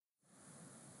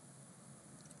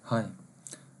Hi,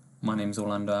 my name's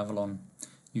Orlando Avalon.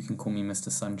 You can call me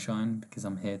Mr. Sunshine because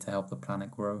I'm here to help the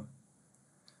planet grow.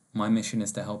 My mission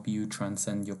is to help you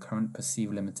transcend your current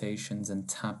perceived limitations and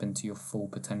tap into your full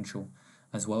potential,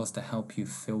 as well as to help you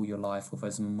fill your life with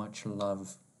as much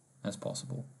love as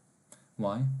possible.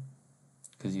 Why?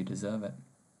 Because you deserve it.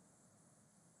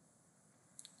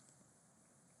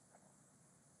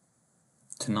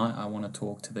 Tonight I want to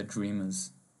talk to the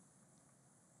dreamers.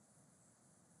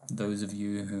 Those of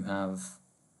you who have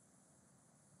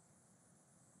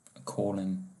a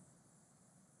calling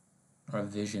or a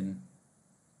vision,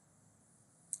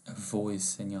 a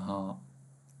voice in your heart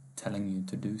telling you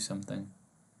to do something.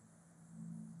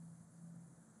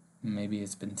 Maybe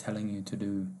it's been telling you to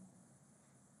do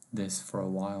this for a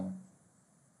while.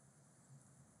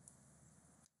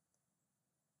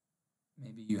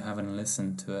 Maybe you haven't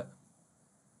listened to it,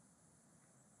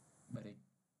 but it's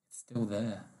still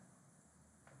there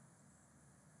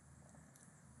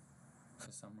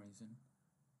for some reason.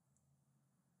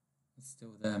 It's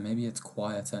still there. Maybe it's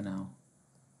quieter now,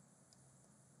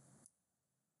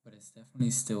 but it's definitely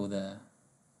still there.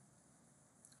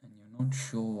 And you're not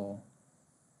sure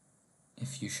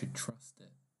if you should trust it.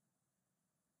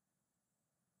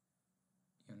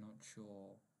 You're not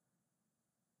sure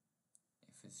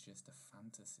if it's just a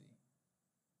fantasy.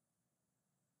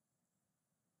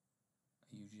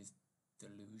 Are you just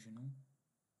delusional?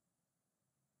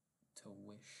 To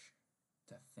wish,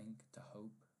 to think, to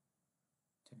hope,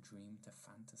 to dream, to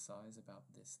fantasize about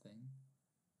this thing?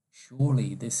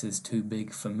 Surely this is too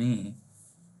big for me.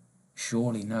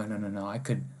 Surely, no. I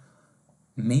could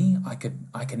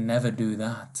never do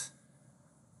that.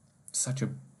 Such a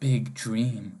big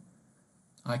dream.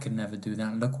 I could never do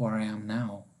that. Look where I am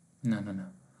now. No.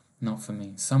 Not for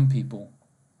me. Some people,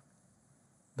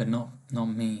 but not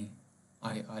me.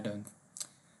 I don't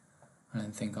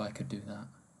think I could do that.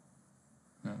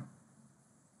 No.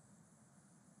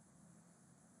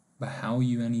 But how are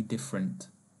you any different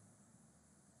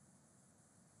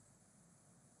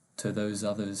to those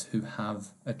others who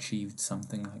have achieved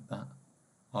something like that?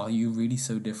 Are you really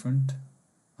so different?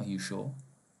 Are you sure?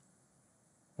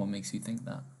 What makes you think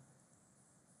that?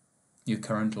 Your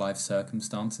current life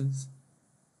circumstances?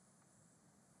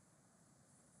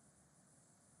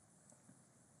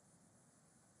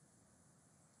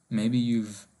 Maybe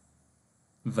you've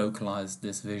vocalized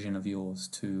this vision of yours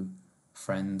to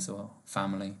friends or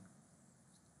family,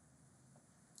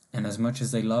 and as much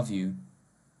as they love you,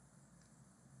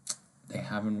 they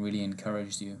haven't really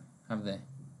encouraged you, have they?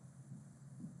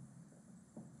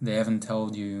 They haven't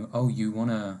told you, oh, you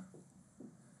wanna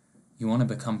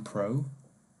become pro?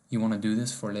 You wanna do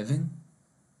this for a living?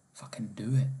 Fucking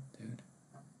do it, dude.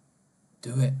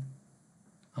 Do it.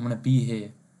 I'm gonna be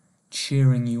here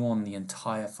cheering you on the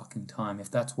entire fucking time. If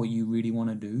that's what you really want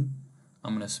to do,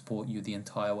 I'm gonna support you the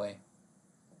entire way.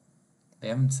 They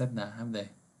haven't said that, have they?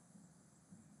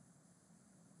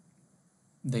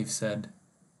 They've said,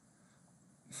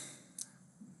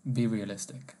 be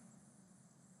realistic.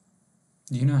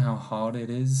 Do you know how hard it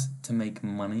is to make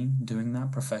money doing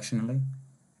that professionally?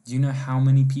 Do you know how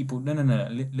many people... No,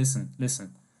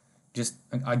 listen. Just,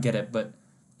 I get it, but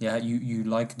yeah, you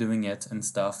like doing it and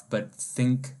stuff, but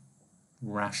think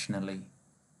rationally.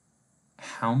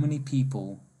 How many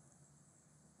people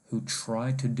who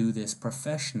try to do this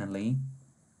professionally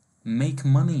make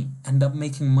money, end up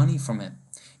making money from it?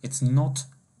 It's not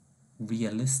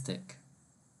realistic.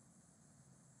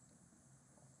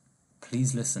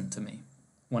 Please listen to me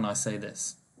when I say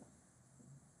this.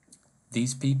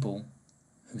 These people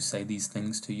who say these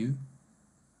things to you,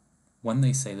 when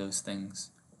they say those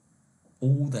things,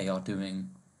 all they are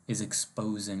doing is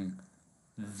exposing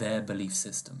their belief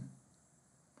system.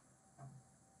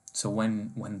 So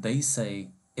when they say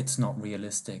it's not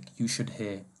realistic, you should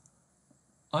hear,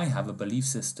 I have a belief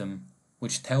system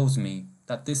which tells me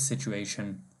that this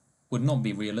situation would not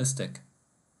be realistic.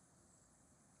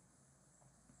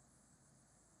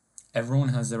 Everyone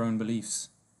has their own beliefs.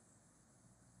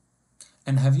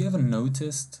 And have you ever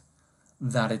noticed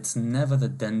that it's never the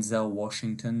Denzel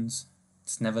Washingtons,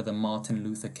 it's never the Martin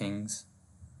Luther Kings,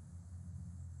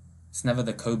 it's never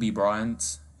the Kobe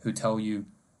Bryants who tell you,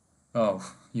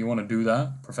 oh, you want to do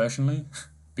that professionally?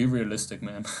 Be realistic,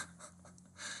 man.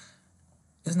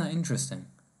 Isn't that interesting?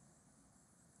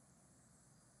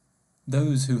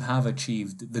 Those who have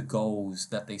achieved the goals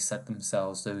that they set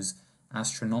themselves, those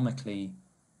astronomically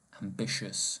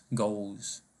ambitious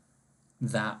goals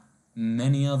that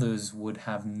many others would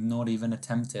have not even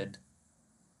attempted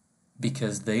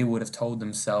because they would have told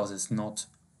themselves it's not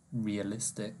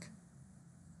realistic.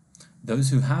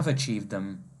 Those who have achieved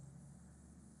them,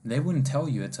 they wouldn't tell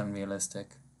you it's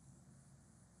unrealistic.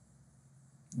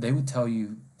 they would tell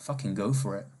you, fucking go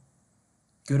for it.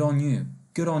 Good on you.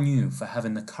 Good on you for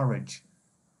having the courage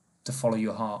to follow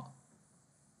your heart.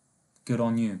 Good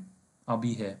on you. I'll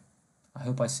be here. I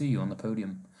hope I see you on the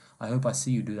podium. I hope I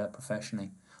see you do that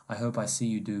professionally. I hope I see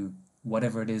you do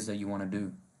whatever it is that you want to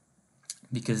do.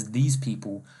 Because these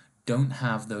people don't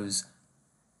have those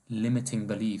limiting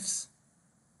beliefs,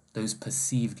 those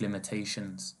perceived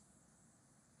limitations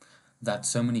that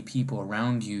so many people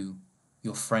around you,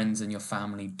 your friends and your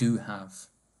family, do have.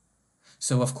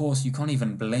 So of course you can't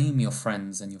even blame your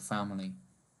friends and your family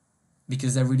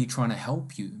because they're really trying to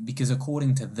help you, because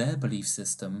according to their belief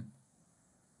system,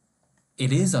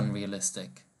 it is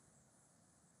unrealistic.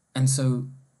 And so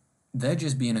they're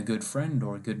just being a good friend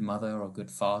or a good mother or a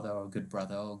good father or a good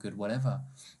brother or good whatever,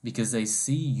 because they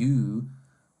see you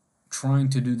trying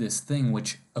to do this thing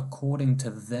which according to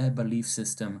their belief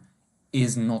system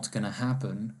is not going to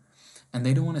happen, and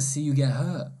they don't want to see you get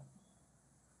hurt.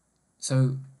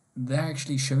 So they're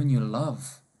actually showing you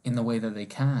love in the way that they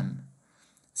can.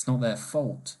 It's not their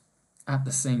fault. At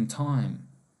the same time,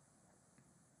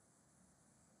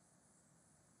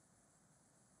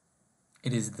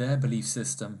 it is their belief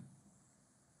system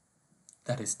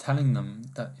that is telling them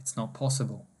that it's not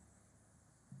possible,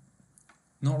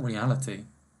 not reality.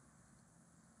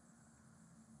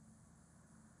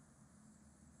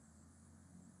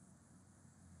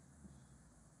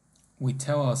 We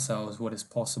tell ourselves what is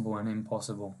possible and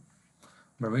impossible,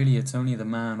 but really it's only the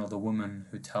man or the woman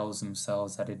who tells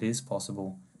themselves that it is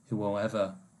possible who will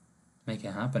ever make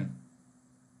it happen.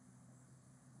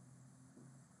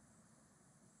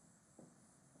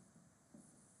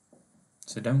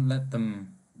 So don't let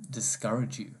them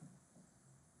discourage you.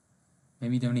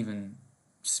 Maybe don't even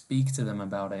speak to them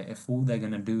about it. If all they're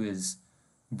going to do is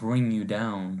bring you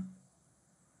down,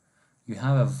 you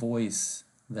have a voice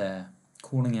there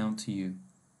calling out to you,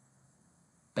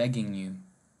 begging you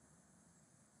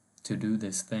to do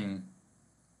this thing.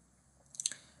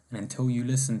 And until you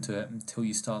listen to it, until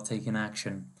you start taking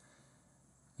action,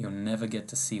 you'll never get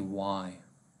to see why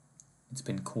it's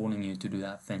been calling you to do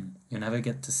that thing. You'll never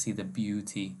get to see the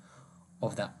beauty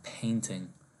of that painting.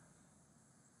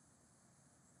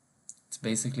 It's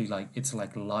basically like, it's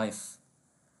like life.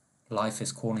 Life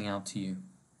is calling out to you.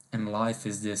 And life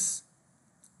is this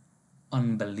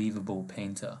unbelievable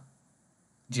painter.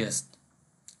 Just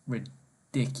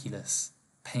ridiculous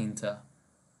painter.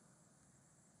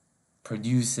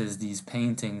 Produces these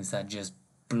paintings that just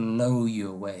blow you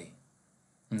away.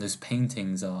 And those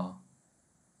paintings are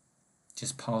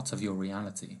just part of your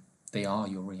reality. They are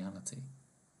your reality.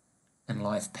 And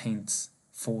life paints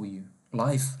for you.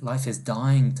 Life is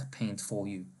dying to paint for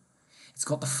you. It's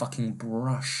got the fucking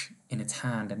brush in its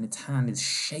hand, and its hand is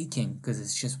shaking because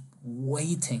it's just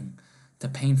waiting to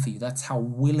paint for you. That's how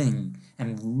willing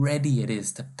and ready it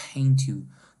is to paint you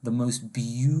the most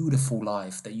beautiful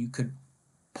life that you could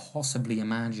possibly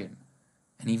imagine,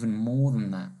 and even more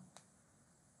than that.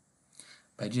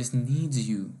 But it just needs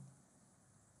you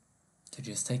to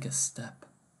just take a step.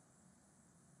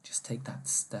 Just take that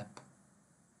step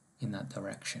in that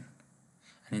direction.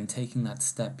 And in taking that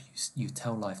step, you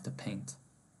tell life to paint.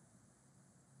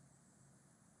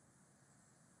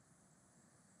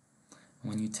 And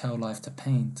when you tell life to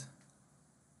paint,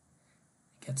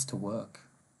 it gets to work.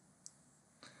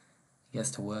 It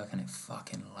gets to work and it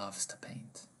fucking loves to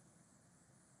paint.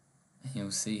 And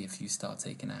you'll see if you start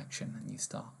taking action and you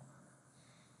start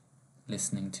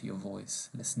listening to your voice,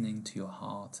 listening to your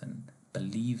heart and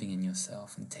believing in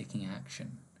yourself and taking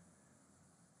action.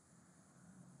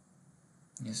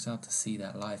 You start to see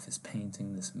that life is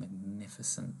painting this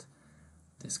magnificent,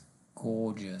 this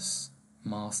gorgeous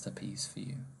masterpiece for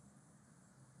you.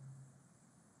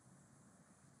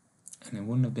 And it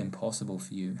wouldn't have been possible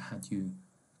for you had you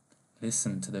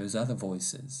listened to those other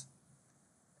voices.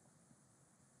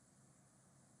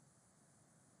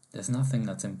 There's nothing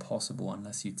that's impossible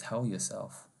unless you tell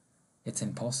yourself it's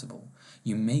impossible.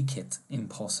 You make it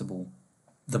impossible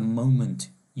the moment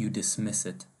you dismiss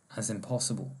it as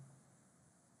impossible.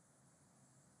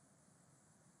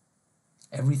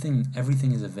 Everything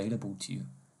is available to you.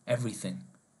 Everything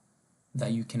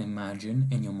that you can imagine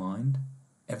in your mind,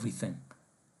 everything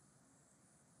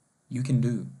you can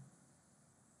do.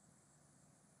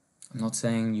 I'm not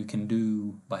saying you can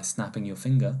do by snapping your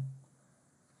finger.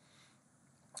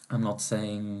 I'm not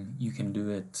saying you can do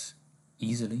it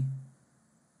easily.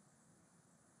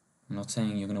 I'm not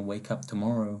saying you're going to wake up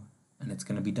tomorrow and it's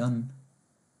going to be done.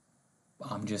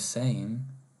 But I'm just saying,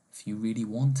 if you really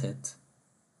want it,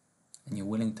 and you're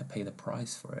willing to pay the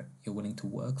price for it, you're willing to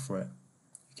work for it,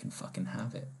 you can fucking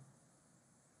have it.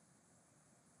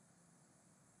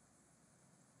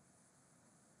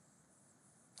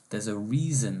 There's a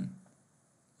reason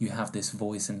you have this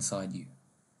voice inside you.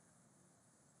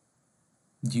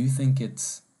 Do you think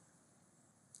it's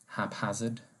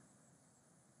haphazard?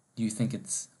 Do you think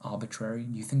it's arbitrary?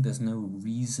 Do you think there's no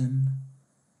reason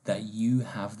that you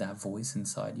have that voice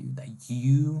inside you? That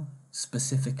you,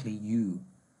 specifically you,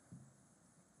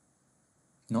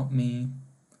 not me,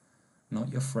 not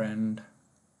your friend,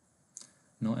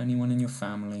 not anyone in your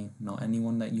family, not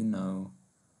anyone that you know,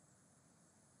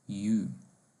 you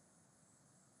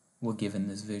were given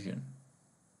this vision.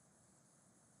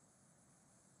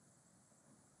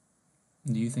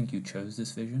 Do you think you chose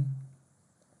this vision?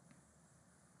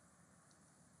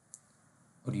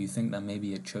 Or do you think that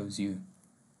maybe it chose you?